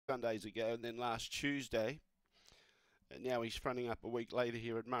Sundays ago, and then last Tuesday. And now he's fronting up a week later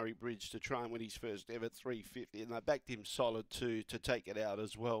here at Murray-Bridge to try and win his first ever 350, and they backed him solid to take it out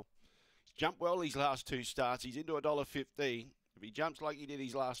as well. He's jumped well his last two starts. He's into $1.15. If he jumps like he did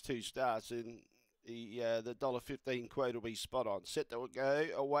his last two starts, then the $1.15 quote will be spot on. Set to go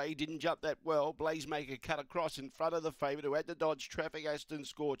away, didn't jump that well. Blazemaker cut across in front of the favourite who had to dodge traffic. Aston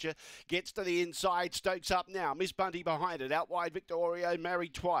Scorcher gets to the inside, Stokes up now. Miss Bunty behind it, out wide Victorio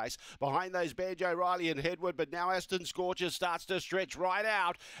married twice. Behind those Banjo Riley and Headwood, but now Aston Scorcher starts to stretch right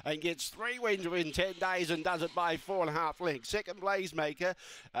out and gets 3 wins within 10 days and does it by 4.5 lengths. Second Blazemaker,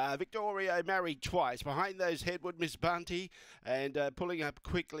 Victorio married twice. Behind those Headwood, Miss Bunty, and pulling up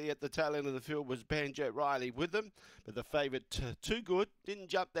quickly at the tail end of the field was Banjo Riley with them, but the favourite too good, didn't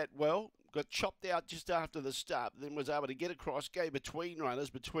jump that well, got chopped out just after the start, then was able to get across, go between runners,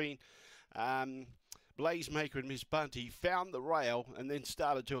 between Blazemaker and Miss Bunty, found the rail and then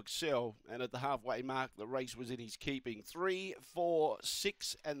started to excel, and at the halfway mark the race was in his keeping. 3, 4,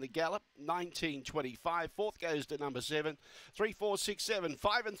 6 and the gallop, 19.25. Fourth goes to number 7, 3, 4, 6, 7,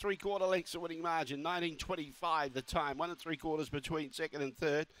 5 3/4 lengths the winning margin, 19.25 the time, 1 3/4 between second and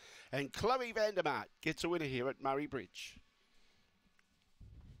third, and Chloe Vandermaat gets a winner here at Murray-Bridge.